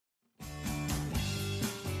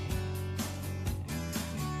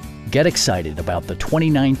Get excited about the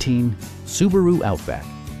 2019 Subaru Outback.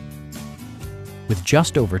 With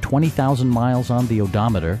just over 20,000 miles on the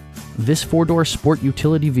odometer, this four-door sport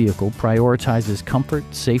utility vehicle prioritizes comfort,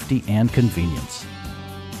 safety, and convenience.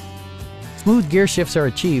 Smooth gear shifts are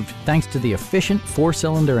achieved thanks to the efficient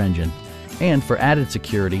four-cylinder engine. And for added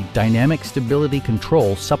security, dynamic stability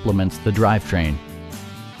control supplements the drivetrain.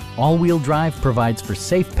 All-wheel drive provides for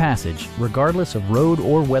safe passage regardless of road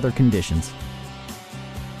or weather conditions.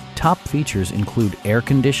 Top features include air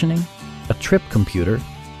conditioning, a trip computer,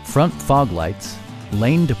 front fog lights,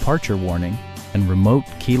 lane departure warning, and remote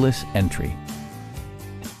keyless entry.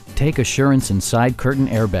 Take assurance in side curtain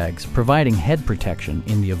airbags, providing head protection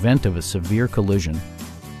in the event of a severe collision.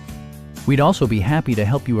 We'd also be happy to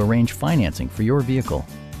help you arrange financing for your vehicle.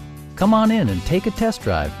 Come on in and take a test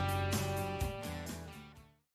drive.